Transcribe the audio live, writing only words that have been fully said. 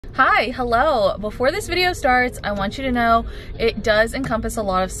Hi, hello. Before this video starts, I want you to know it does encompass a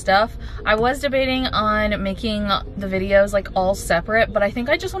lot of stuff. I was debating on making the videos like all separate, but I think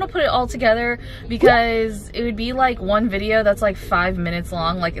I just want to put it all together because it would be like one video that's like 5 minutes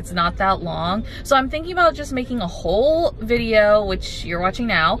long, like it's not that long. So I'm thinking about just making a whole video, which you're watching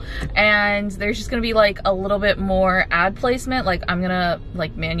now, and there's just gonna be like a little bit more ad placement. Like I'm gonna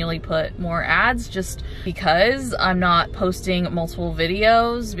like manually put more ads just because I'm not posting multiple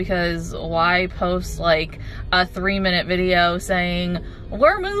videos, because why post like a 3-minute video saying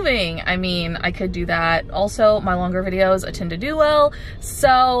we're moving? I mean, I could do that. Also, my longer videos tend to do well.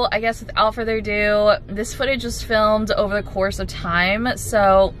 So I guess without further ado, this footage was filmed over the course of time.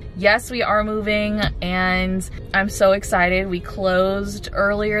 So yes, we are moving and I'm so excited. We closed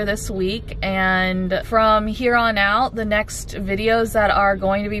earlier this week, and from here on out, the next videos that are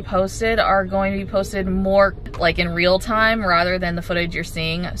going to be posted more like in real time rather than the footage you're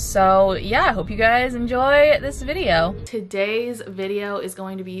seeing. So yeah, I hope you guys enjoy this video. Today's video is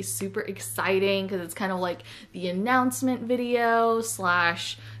going to be super exciting because it's kind of like the announcement video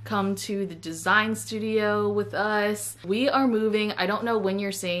slash come to the design studio with us. We are moving. I don't know when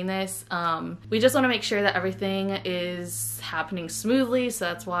you're seeing this. We just want to make sure that everything is happening smoothly, so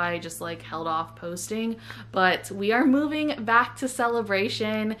that's why I just like held off posting. But we are moving back to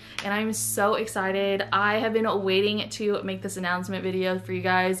Celebration and I'm so excited. I have been waiting to make this announcement video for you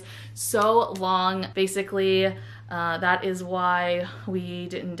guys so long. Basically, that is why we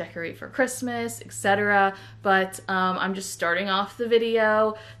didn't decorate for Christmas, etc. But I'm just starting off the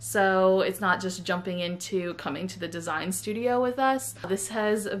video, so it's not just jumping into coming to the design studio with us. This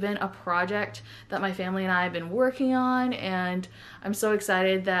has been a project that my family and I have been working on, and I'm so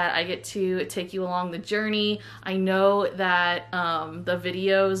excited that I get to take you along the journey. I know that the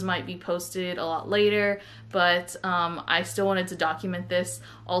videos might be posted a lot later, but I still wanted to document this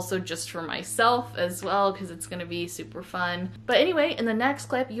also just for myself as well because it's gonna be super fun. But anyway, in the next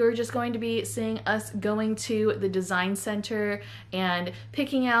clip, you're just going to be seeing us going to the design center and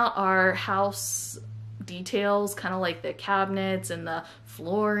picking out our house details, kind of like the cabinets and the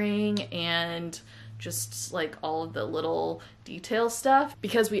flooring and just like all of the little detail stuff,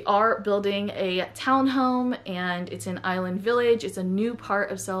 because we are building a townhome and it's in Island Village. It's a new part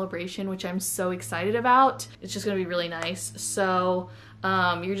of Celebration, which I'm so excited about. It's just gonna be really nice. So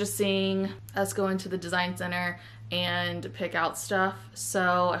you're just seeing us go into the design center and pick out stuff.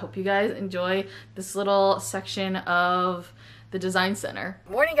 So I hope you guys enjoy this little section of the design center.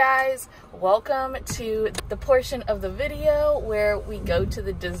 Morning guys, welcome to the portion of the video where we go to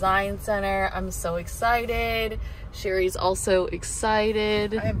the design center. I'm so excited. Sherry's also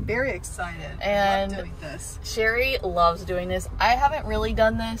excited. I am very excited. And I love doing this. Sherry loves doing this. I haven't really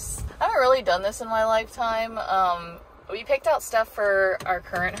done this in my lifetime. We picked out stuff for our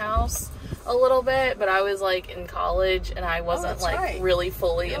current house a little bit, but I was like in college and I wasn't really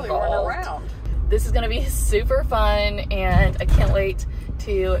fully involved. Around. This is gonna be super fun and I can't wait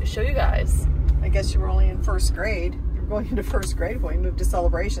to show you guys. I guess you were only in first grade. You're going into first grade when you moved to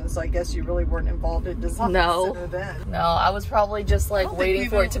Celebration, so I guess you really weren't involved in design center then. No, I was probably just like waiting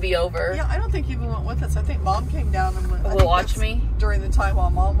for it to be over. Yeah, I don't think you even went with us. I think Mom came down and went. Will watch me? During the time while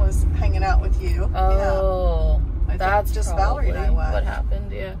Mom was hanging out with you. Oh, yeah. that's just Valerie and I went. What happened,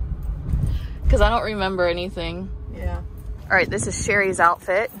 yeah. Because I don't remember anything. Yeah. All right, this is Sherry's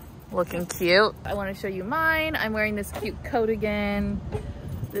outfit. Looking cute. I want to show you mine. I'm wearing this cute coat again.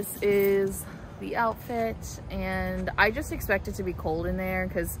 This is the outfit, and I just expect it to be cold in there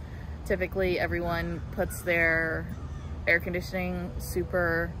because typically everyone puts their air conditioning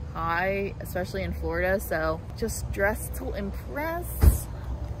super high, especially in Florida, so just dressed to impress.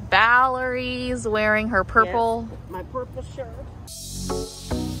 Valerie's wearing her purple. Yes, my purple shirt.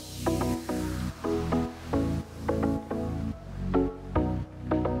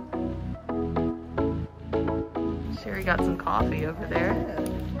 Sherry got some coffee over there.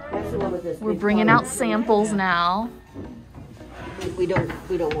 We're bringing out samples now. We don't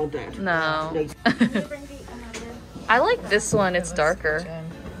want that. No. I like this one. It's darker.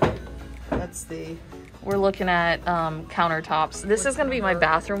 That's the. We're looking at countertops. This is gonna be my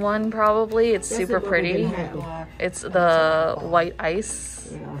bathroom one probably. It's super pretty. It's the white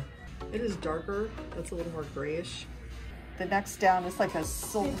ice. Yeah. It is darker. That's a little more grayish. The next down is like a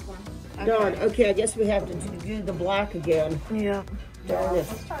silver. Darn, okay, I guess we have to do the black again. Yeah. Darn it.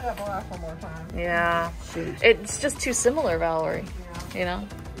 Let's try that black one more time. Yeah. Shoot. It's just too similar, Valerie. Yeah. You know?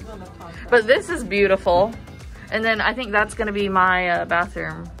 There's not enough contrast. But this is beautiful. And then I think that's gonna be my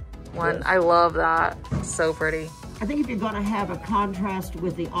bathroom one. Yes. I love that. It's so pretty. I think if you're gonna have a contrast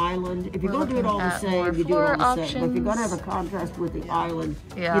with the island, if you're We're gonna do it all the looking at more same, you do it all the floor same. But if you're gonna have a options. contrast with the island,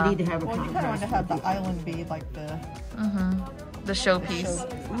 Yeah. you need to have a Well, you kind of want contrast. to have with the island be like the. The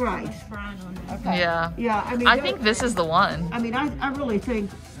showpiece. Right. Okay. Yeah. Yeah, I mean, I think this is the one. I mean, I really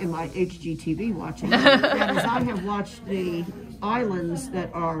think in my HGTV watching that as I have watched the islands that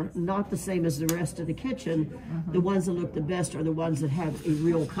are not the same as the rest of the kitchen, the ones that look the best are the ones that have a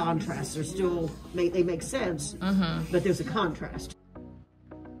real contrast. They're still, they make sense, but there's a contrast.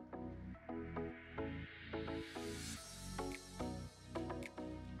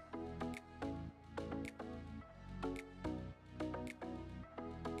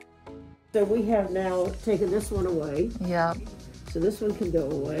 So we have now taken this one away. Yeah. So this one can go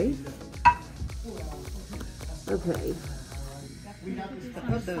away. Okay.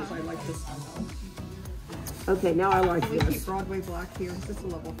 Of those, I like this. Okay, now I like We keep this. Broadway black here. This is a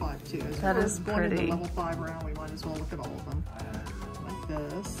level 5 too. So That we're is going into pretty. level 5 round. We might as well look at all of them. Like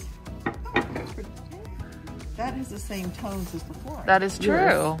this. Oh, that's pretty. That is the same tones as the floor. That is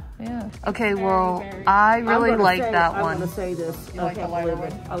true. Yeah. Okay, well, I really like that I'm one. gonna say this. You like the lighter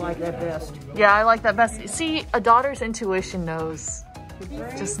one? I like that best. Yeah, I like that best. See, a daughter's intuition knows.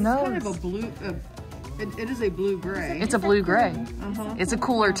 Just It's kind of knows. a blue. It is a blue gray. It's a blue-gray. It's a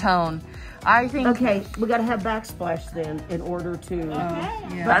cooler tone. I think Okay, we gotta have backsplash then in order to.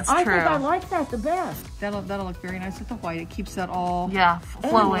 Yeah. that's I true. think I like that the best. That'll look very nice with the white. It keeps that all. Yeah,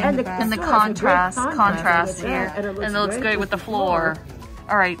 flowing. and And the the, color is a great contrast contrast with here. that, and it And looks it looks great good with the floor.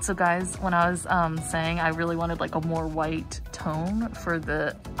 All right, so guys, when I was saying I really wanted like a more white tone for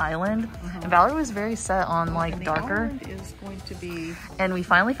the island, and Valerie was very set on like And the darker, island is going to be. and we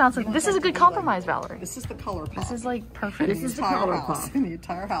finally found something. This is a good compromise, Valerie. This is the color pop. This is like perfect. This is the entire color house. pop. In the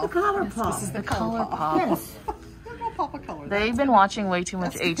entire house. The color pop. This is the color pop. Yes. They're gonna pop a color. They've been watching way too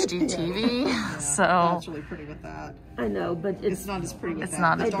much HGTV, so That's really pretty with that. I know, but It's not as pretty with It's that.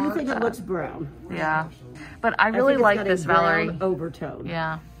 not The I as do dark- think it looks brown. yeah. But I I really think it's like got a this, brown Valerie. overtone.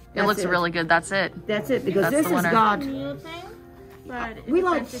 Yeah, it That's looks it. really good. That's it. That's it, because That's this the has winner. got, New thing, but it we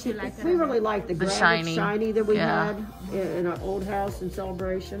like, depends if you like it we or really not. like the The granite shiny. that we Yeah. had in our old house in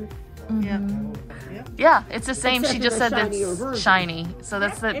Celebration. Yeah. Yeah, it's the same. Except She for just the said shinier it's version. shiny. So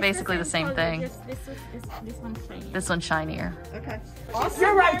that's It's basically the same color, thing. just this one's shiny. This one's shinier. Okay.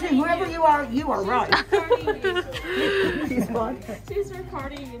 You're right too, whoever you are right. She's what? She's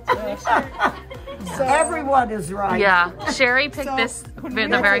recording you to make sure. Everyone is right. Yeah, Sherry picked So, this when the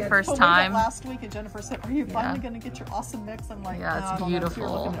we very went- first when we went time. last week, and Jennifer said, "Are you finally going to get your awesome mix?" I'm like, Yeah, "No, I it's don't know. So you're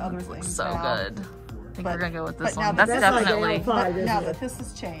beautiful. looking at other things So now." good. I think But- we're gonna go with this but now one. that That's That's like definitely L5, But isn't now it? that this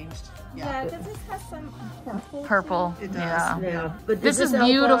has changed, Yeah, this has some purple. purple. It does. Yeah. Yeah, but This is L5?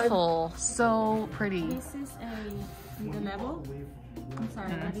 beautiful. So pretty. This is the level. I'm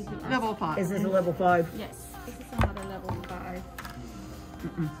sorry, what did you ask? level 5. Is this a level 5? Yes, this is another level 5.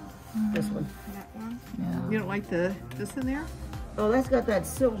 This one. That one. Yeah. You don't like this in there? Oh, that's got that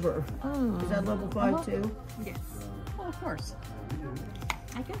silver. Ooh. Is that level 5 too? Yes, Well, of course.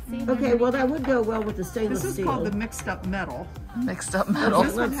 I can see. Okay, well that would go well with the stainless This is steel. called the mixed up metal. Mixed up metal.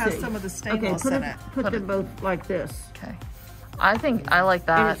 This one Let's has see. some of the Okay, stainless in it. put them both like this. Okay. I think I like And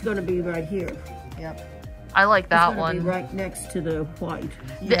that. it's going to be right here. Yep. I like that It's going to be one. right next to the white.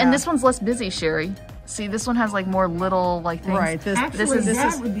 And this one's less busy, Sherry. See, this one has like more little like things. Right. This Actually, this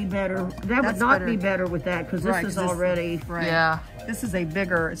that is would be better. That would That's not better. be better with that because this right, is 'cause this- already. right. Yeah. This is a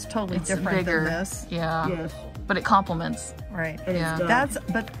bigger. It's totally It's different bigger. than this. Yeah. Yes. But it complements. Right. And Yeah. it's done. That's.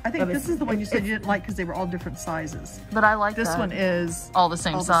 But I think But this is the one you said it's- you didn't like because they were all different sizes. But I like This that. one is all the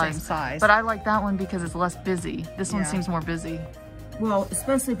same all size. the same size. But I like that one because it's less busy. This one Yeah. seems more busy. Well,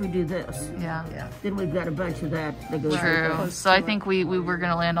 especially if we do this. Yeah. Yeah. Then we've got a bunch of that that goes True. with Close So to I it. think we were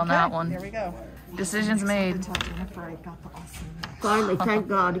gonna land on that There one. we go. Decisions made. Tell Jennifer I got the awesome mix. Finally, thank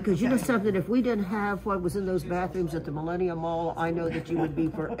God, because you know something, if we didn't have what was in those bathrooms at the Millennium Mall, I know that you would be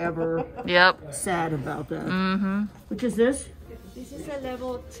forever Yep. sad about that. Mm-hmm. Which is this? This is a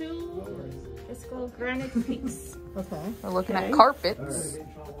level 2. It's called Granite Peaks. Okay. We're looking Okay. at carpets.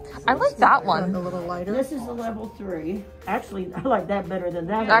 I like that A one. little lighter. This is the level 3. Actually, I like that better than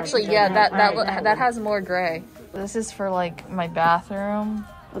that. Actually, yeah, I like that one. has more gray. This is for like my bathroom.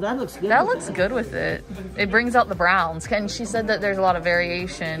 Oh, that looks good. That with looks good with it. It brings out the browns. And she said that there's a lot of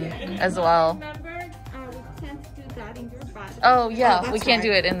variation as well. Remember, we can't do that in your bathroom. Oh yeah, that's we can't do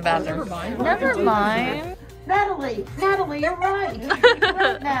right. it in the bathroom. Never mind. Natalie, you're right. You're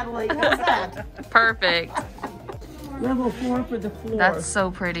right, Natalie. How's that? Perfect. Level 4 for the floor. That's so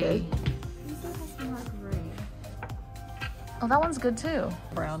pretty. This one has more gray. Oh, that one's good too.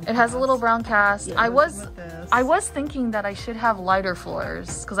 Brown. It has a little brown cast. Yeah, I was this. thinking that I should have lighter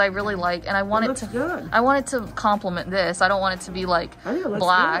floors because I really like, and I want it to. Good. I want it to complement this. I don't want it to be like I think it looks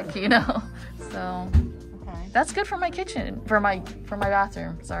black, good. you know. So Okay. that's good for my kitchen, for my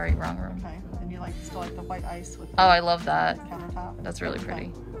bathroom. Sorry, wrong room. Okay. And you still like the white ice with Oh, I love that. the countertop? That's really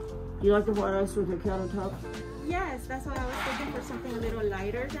pretty. You like the white ice with your countertop? Yes, that's what I was thinking, for something a little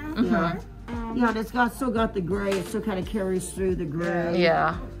lighter down Mm-hmm. here. Yeah, and it's still got the gray. It still kind of carries through the gray.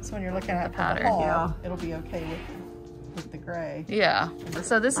 Yeah, So when you're looking at the pattern. wall, Yeah. it'll be okay with the gray. yeah.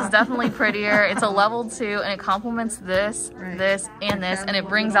 So this is definitely prettier. It's a level 2, and it complements this, Right. this, and this, and it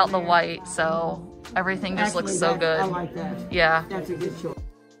brings out the white. So everything just looks so good. I like that. Yeah. That's a good choice.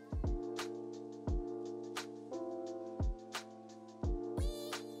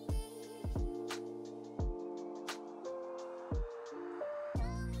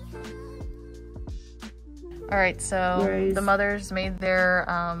 All right, so Grays. the mothers made their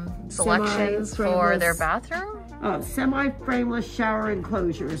selections for Semi-frameless. their bathroom. Semi-frameless shower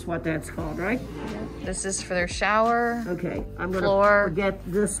enclosure is what that's called, right? This is for their shower, Okay, I'm gonna Floor, forget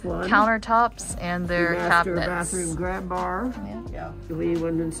this one. countertops, and their Master cabinets. bathroom grab bar. Yeah. Do we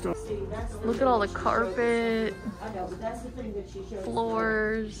want to install? Look at all the carpet, I know, but that's the thing that she showed.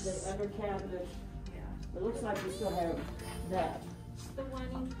 floors. The other cabinet. It looks like we still have that. The one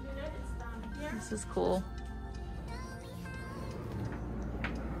included is down here. This is cool.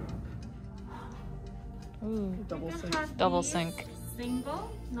 Ooh, Double You can sink. have double these sink.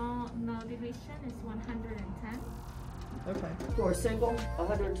 Single, no division, is 110. Okay. For a single,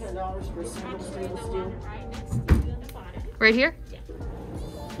 $110 for a single Actually, stainless the steel. one right next to you on the bottom. Right here?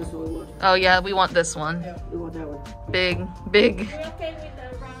 This one we want. Oh yeah, we want this one. We want that one. Big, big. We're okay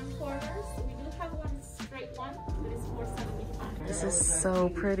with the round corners. We do have one straight one, but it's 475. This is so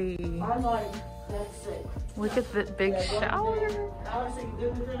pretty. I like that sink. Look at the big shower. Alex, are you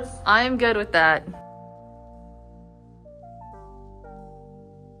good with this? I am good with that.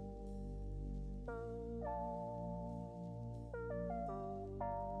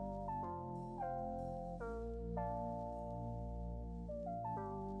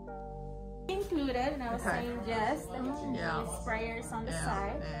 Included, and I was Okay. saying yes, the Yeah. sprayers on the Yeah.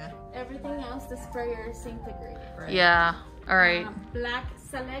 side. Yeah. Everything else, the sprayer is integrated. Right. Yeah. All right. Black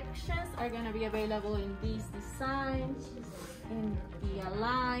selections are going to be available in these designs, in the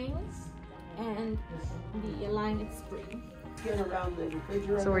Aligns, and the Align Spring. Get around the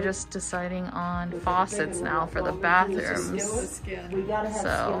refrigerator. So we're just deciding on faucets now for the bathrooms. The skin. We gotta have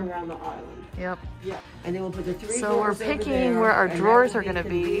So- skin around the island. Yep. Yeah. And then we'll put the 3 So we're doors over picking there, where our and that drawers will are gonna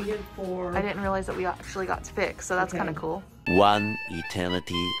be. convenient For, I didn't realize that we actually got to pick, so that's Okay. kind of cool. One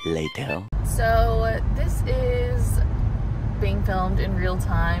eternity later. So this is being filmed in real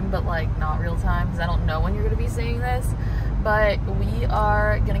time, but like not real time because I don't know when you're gonna be seeing this. But we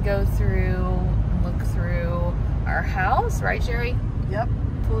are gonna go through, look through our house, right, Sherry? Yep.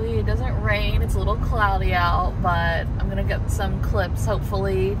 Hopefully it doesn't rain. It's a little cloudy out, but I'm gonna get some clips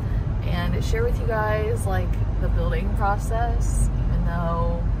hopefully and share with you guys like the building process, even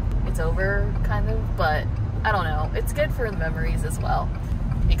though it's over kind of, but I don't know. It's good for the memories as well.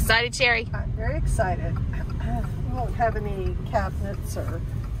 Excited, Sherry? I'm very excited. We won't have any cabinets or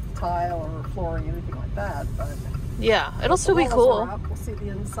tile or flooring, anything like that, but Yeah, it'll still be the walls cool. are up. We'll see the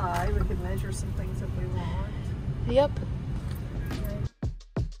inside. We can measure some things if we want. Yep.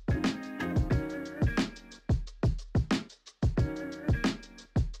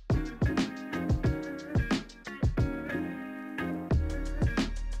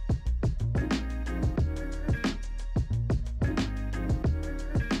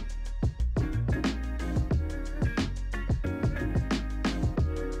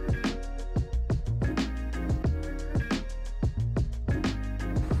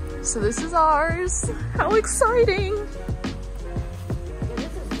 So this is ours. How exciting! And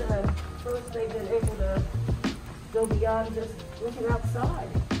this is the first they've been able to go beyond just looking outside.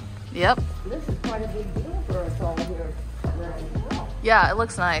 Yep. This is quite a big deal for us all here. Right. Yeah, it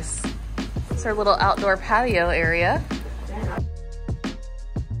looks nice. It's our little outdoor patio area.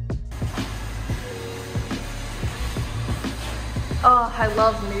 Oh, I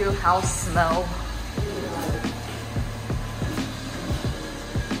love new house smell.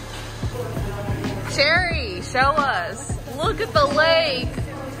 Sherry, show us. Look at the lake.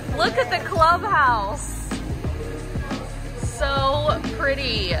 Look at the clubhouse. So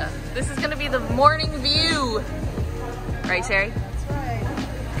pretty. This is gonna be the morning view. Right, Sherry? That's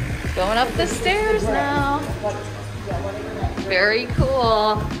right. Going up the stairs now. Very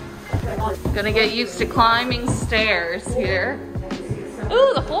cool. Gonna get used to climbing stairs here.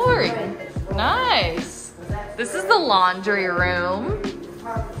 Ooh, the flooring. Nice. This is the laundry room.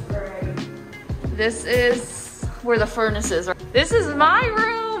 This is where the furnace is. This is my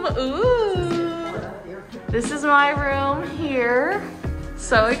room. Ooh. This is my room here.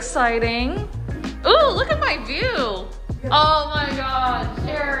 So exciting. Ooh, look at my view. Oh my God,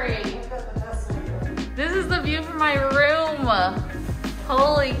 Sherry. This is the view from my room.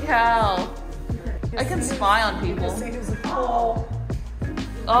 Holy cow. I can spy on people.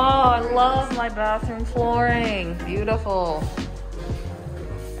 Oh, I love my bathroom flooring. Beautiful.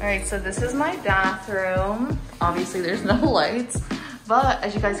 All right, so this is my bathroom. Obviously there's no lights, but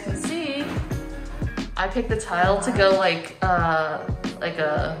as you guys can see, I picked the tile to go like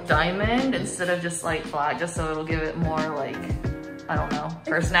a diamond instead of just like flat, just so it'll give it more like, I don't know,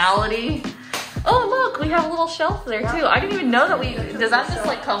 personality. Oh look, we have a little shelf there too. I didn't even know that does that just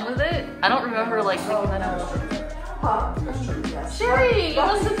like come with it? I don't remember like picking that out. Sherry, you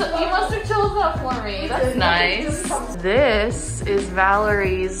must have chose that for me. That's nice. This is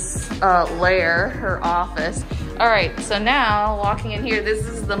Valerie's lair, her office. All right, so now walking in here, this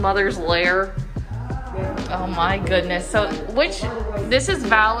is the mother's lair. Oh my goodness. So this is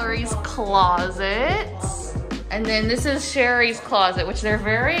Valerie's closet. And then this is Sherry's closet, which they're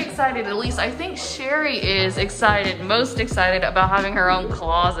very excited. At least I think Sherry is most excited about having her own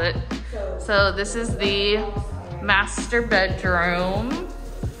closet. So this is the master bedroom.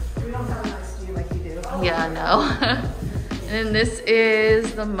 We don't have a nice view like you do. Yeah, I know. And then this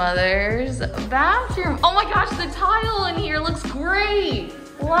is the mother's bathroom. Oh my gosh, the tile in here looks great.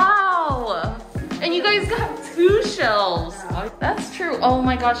 Wow. And you guys got 2 shelves. That's true. Oh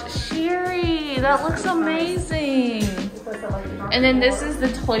my gosh, Sherry, that looks amazing. And then this is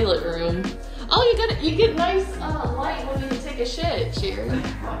the toilet room. Oh, you get nice light when you take a shit, Sherry.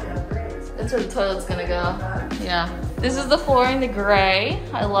 That's where the toilet's gonna go. Yeah. This is the flooring, the gray.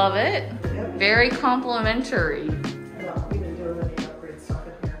 I love it. Very complimentary.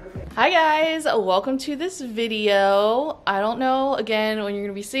 Hi guys, welcome to this video. I don't know, again, when you're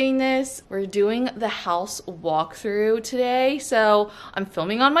gonna be seeing this, we're doing the house walkthrough today. So I'm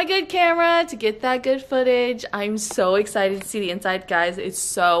filming on my good camera to get that good footage. I'm so excited to see the inside, guys. It's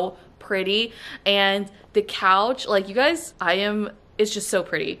so pretty. And the couch, like you guys, it's just so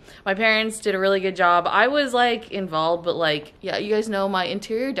pretty. My parents did a really good job. I was like involved, but like, yeah, you guys know my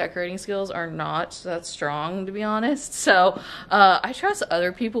interior decorating skills are not that strong, to be honest. So I trust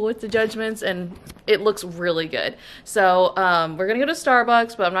other people with the judgments, and it looks really good. So we're gonna go to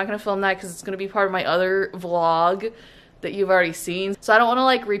Starbucks, but I'm not gonna film that because it's gonna be part of my other vlog that you've already seen. So I don't want to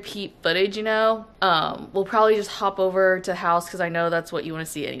like repeat footage, you know. We'll probably just hop over to house because I know that's what you want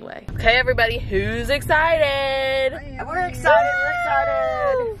to see anyway. Okay, everybody, who's excited? We're excited, we're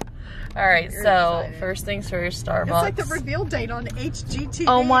excited. All right, so first things first, Starbucks. It's like the reveal date on HGTV.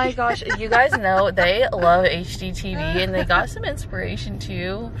 Oh my gosh, you guys know they love HGTV, and they got some inspiration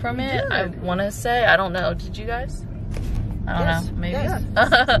too from it. I want to say, I don't know, did you guys? I don't know, maybe.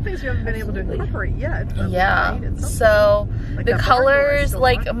 Yeah. Some things you haven't been able to incorporate yet. Yeah, so like the colors,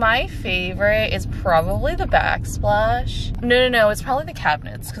 like my favorite is probably the backsplash. No, it's probably the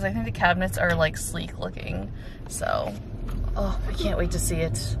cabinets, because I think the cabinets are like sleek looking. So, oh, I can't wait to see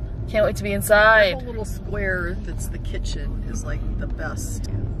it. Can't wait to be inside. The whole little square that's the kitchen is like the best.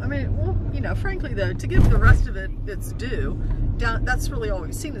 I mean, well, you know, frankly though, to give the rest of it its due, that's really all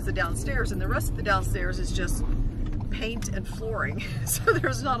we've seen is the downstairs, and the rest of the downstairs is just paint and flooring, so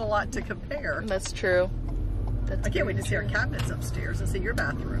there's not a lot to compare. That's true. I can't wait to see our cabinets upstairs and see your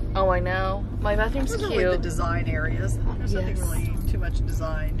bathroom. Oh, I know. My bathroom's cute. Really the design areas. There's nothing really too much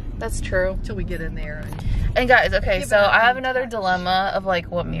design. That's true. Until we get in there. And guys, okay, so I have another dilemma of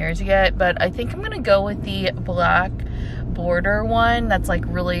like what mirror to get, but I think I'm gonna go with the black border one. That's like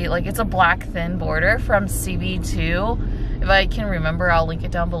really, like it's a black thin border from CB2. If I can remember, I'll link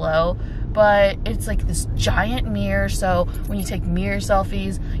it down below. But it's like this giant mirror, so when you take mirror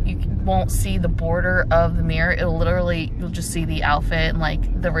selfies, you won't see the border of the mirror. You'll just see the outfit and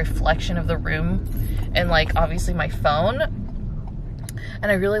like the reflection of the room and like obviously my phone.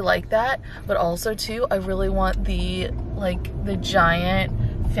 And I really like that, but also too, I really want the giant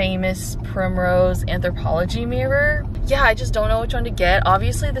famous Primrose Anthropologie mirror. Yeah, I just don't know which one to get.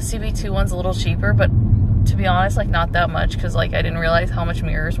 Obviously the CB2 one's a little cheaper, but to be honest, like not that much, because like I didn't realize how much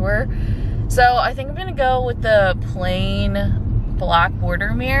mirrors were. So I think I'm gonna go with the plain black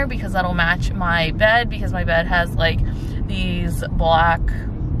border mirror because that'll match my bed, because my bed has like these black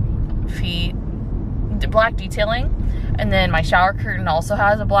detailing, and then my shower curtain also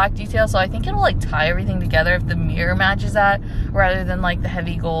has a black detail, so I think it'll like tie everything together if the mirror matches that rather than like the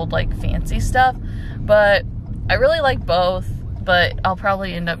heavy gold like fancy stuff. But I really like both, but I'll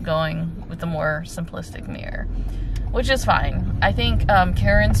probably end up going with the more simplistic mirror, which is fine. I think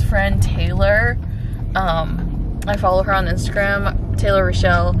Karen's friend Taylor, I follow her on Instagram, Taylor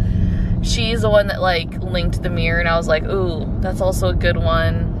Rochelle. She's the one that like linked the mirror, and I was like, ooh, that's also a good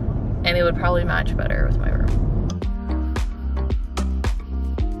one, and it would probably match better with my room.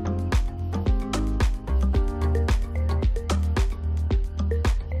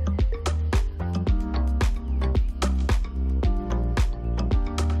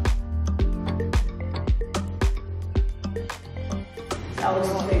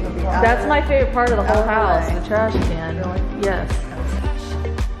 That's my favorite part of the whole house, the trash can. Really? Yes.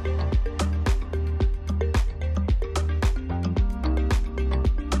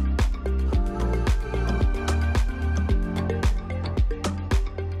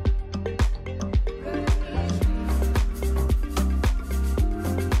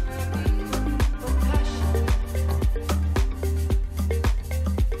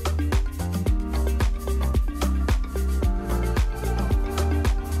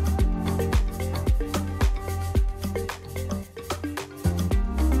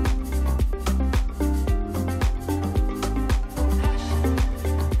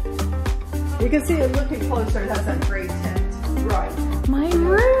 You can see it looking closer, it has that gray tint. Right. My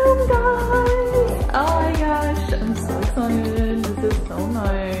room, guys! Oh my gosh, I'm so excited. This is so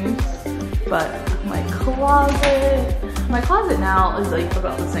nice. But my closet now is like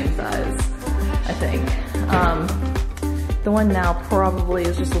about the same size, I think. The one now probably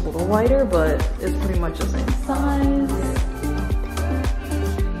is just a little wider, but it's pretty much the same size.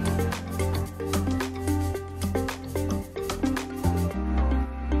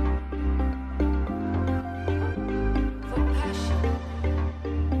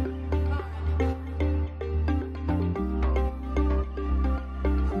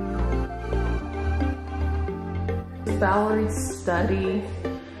 Valerie's study.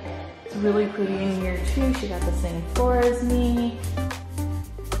 It's really pretty in here too. She got the same floor as me.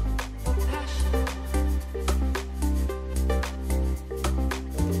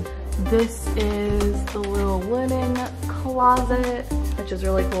 This is the little linen closet, which is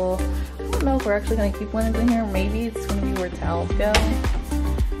really cool. I don't know if we're actually gonna keep linens in here. Maybe it's gonna be where towels go.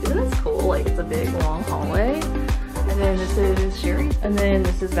 Isn't this cool? Like, it's a big long hallway. And then this is Sherry's. And then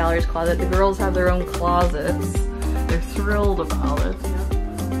this is Valerie's closet. The girls have their own closets. They're thrilled about it.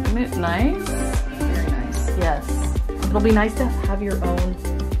 Isn't it nice? Very nice. Yes. It'll be nice to have your own.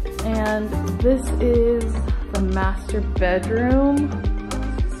 And this is the master bedroom.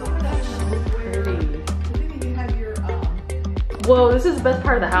 So pretty. You have your, whoa, this is the best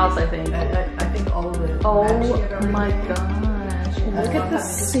part of the house, I think. I think all of it. Oh my gosh. Look at the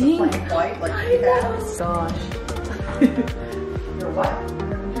sink. White, like you have. Gosh. You're what?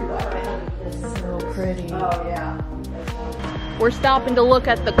 It's so pretty. Oh yeah. We're stopping to look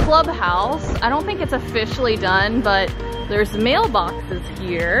at the clubhouse. I don't think it's officially done, but there's mailboxes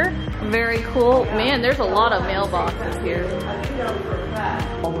here. Very cool. Man, there's a lot of mailboxes here.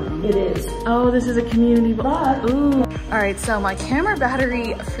 It is. Oh, this is a community box. Ooh. All right, so my camera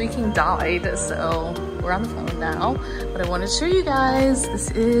battery freaking died, so we're on the phone now. But I wanted to show you guys, this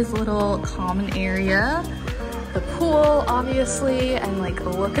is a little common area. The pool, obviously, and like,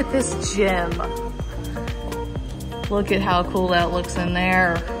 look at this gym. Look at how cool that looks in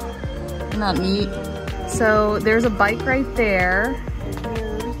there. Not neat. So there's a bike right there.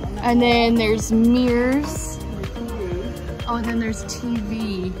 And then there's mirrors. Oh, and then there's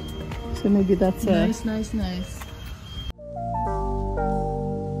TV. So maybe that's a... Nice.